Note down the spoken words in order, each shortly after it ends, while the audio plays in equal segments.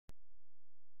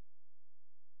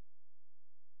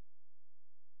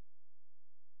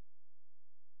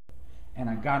and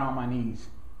I got on my knees.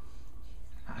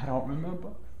 I don't remember.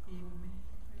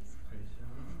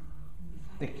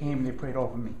 They came, they prayed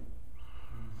over me.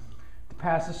 The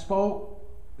pastor spoke.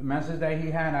 The message that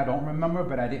he had, I don't remember,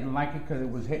 but I didn't like it because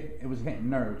it was hitting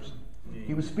nerves. Amen.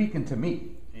 He was speaking to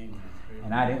me, amen,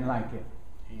 and I didn't like it.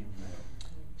 Amen.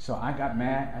 So I got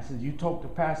mad. I said, "You told the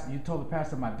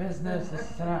pastor my business."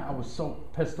 This and that. I was so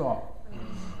pissed off,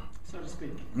 so to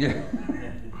speak. Yeah.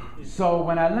 So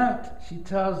when I left, she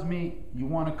tells me, "You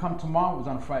want to come tomorrow?" It was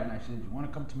on Friday night. She said, "You want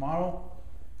to come tomorrow?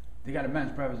 They got a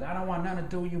men's breakfast." I don't want nothing to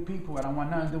do with you people. I don't want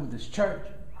nothing to do with this church.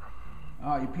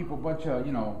 You people, bunch of,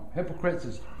 hypocrites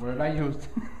is the word I used.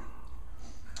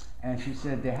 And she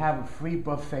said, they have a free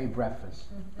buffet breakfast.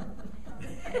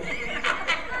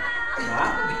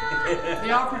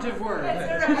 The operative word.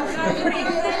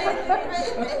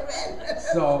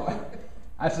 So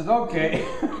I said, okay.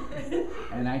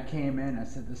 And I came in, I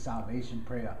said the salvation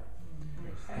prayer.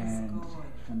 And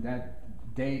from that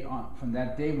day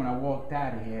when I walked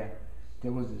out of here,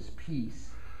 there was this peace,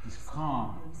 this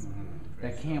calm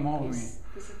that came over me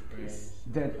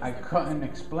that I couldn't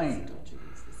explain.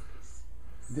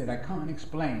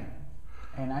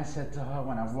 And I said to her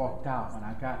when I walked out, when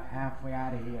I got halfway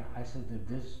out of here, I said that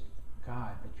this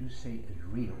God that you say is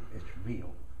real, it's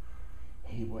real.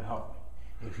 He will help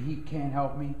me. If he can't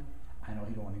help me, I know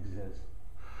he don't exist.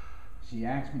 She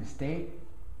asked me to stay.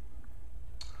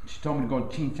 She told me to go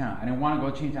to Chinchon. I didn't want to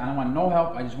go to Chinchon. I didn't want no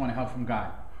help. I just wanted help from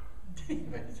God.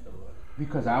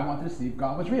 Because I wanted to see if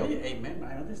God was real. Amen.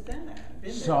 I understand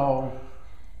that. So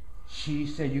she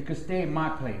said, you could stay in my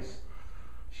place.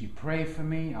 She prayed for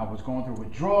me. I was going through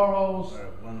withdrawals.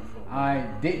 Wonderful. I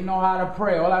didn't know how to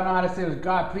pray. All I know how to say was,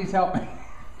 God, please help me.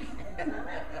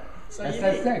 So That's what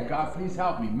I said. God, please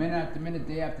help me. Minute after minute,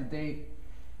 day after day.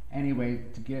 Anyway,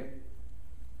 to get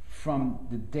from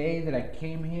the day that I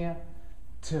came here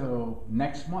till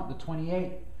next month, the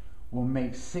 28th, will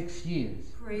make 6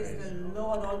 years. Praise the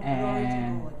Lord, all glory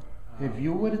and to God. If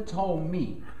you would have told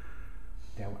me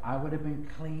that I would have been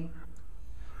clean,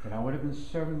 that I would have been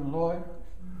serving the Lord,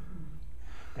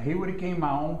 that he would have gave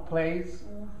my own place,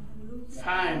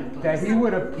 that he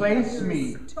would have placed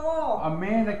me, a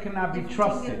man that cannot be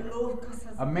trusted,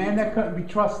 a man that couldn't be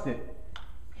trusted.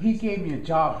 He gave me a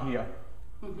job here.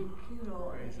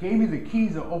 Gave me the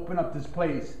keys to open up this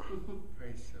place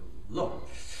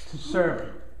to serve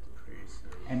him.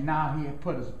 And now he had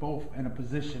put us both in a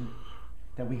position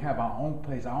that we have our own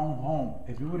place, our own home.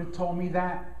 If you would have told me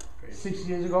that 6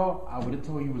 years ago, I would have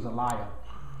told you he was a liar.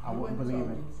 I wouldn't believe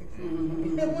it.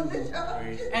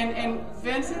 And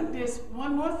Vincent, there's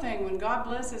one more thing. When God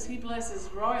blesses, he blesses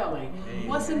royally.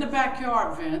 What's in the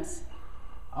backyard, Vince?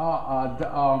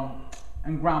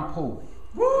 In ground pool.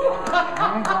 Woo! In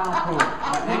ground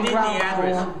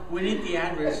pool. We need the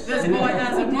address. This boy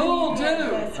has a pool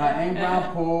too. In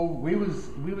ground pool. We was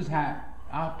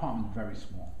our apartment was very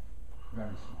small.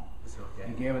 Very small. It's okay.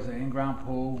 He gave us an in-ground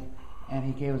pool, and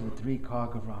he gave us a 3-car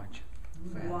garage.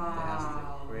 Fantastic.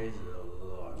 Wow. Praise the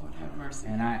Lord. Lord have mercy.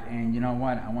 And you know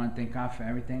what? I want to thank God for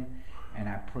everything, and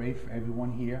I pray for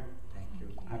everyone here. Thank you.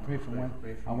 I pray for one.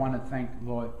 I want to thank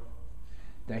Lord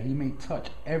that he may touch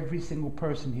every single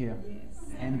person here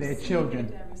and their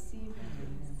children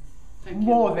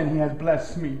more than he has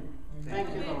blessed me.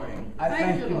 Thank you, Lord. I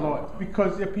thank you, Lord,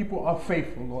 because your people are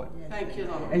faithful, Lord. Thank you,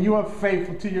 Lord. And you are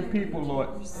faithful to your people, Lord.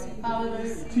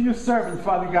 Hallelujah. To your servant,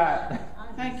 Father God.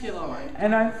 Thank you, Lord.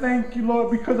 And I thank you, Lord,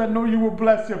 because I know you will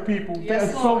bless your people.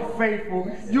 Yes, They're so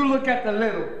faithful. You look at the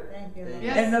little.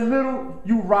 Yes. And the little,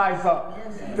 you rise up.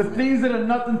 The things that are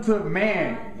nothing to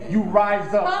man, you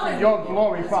rise up for your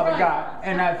glory, Father God.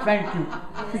 And I thank you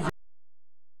for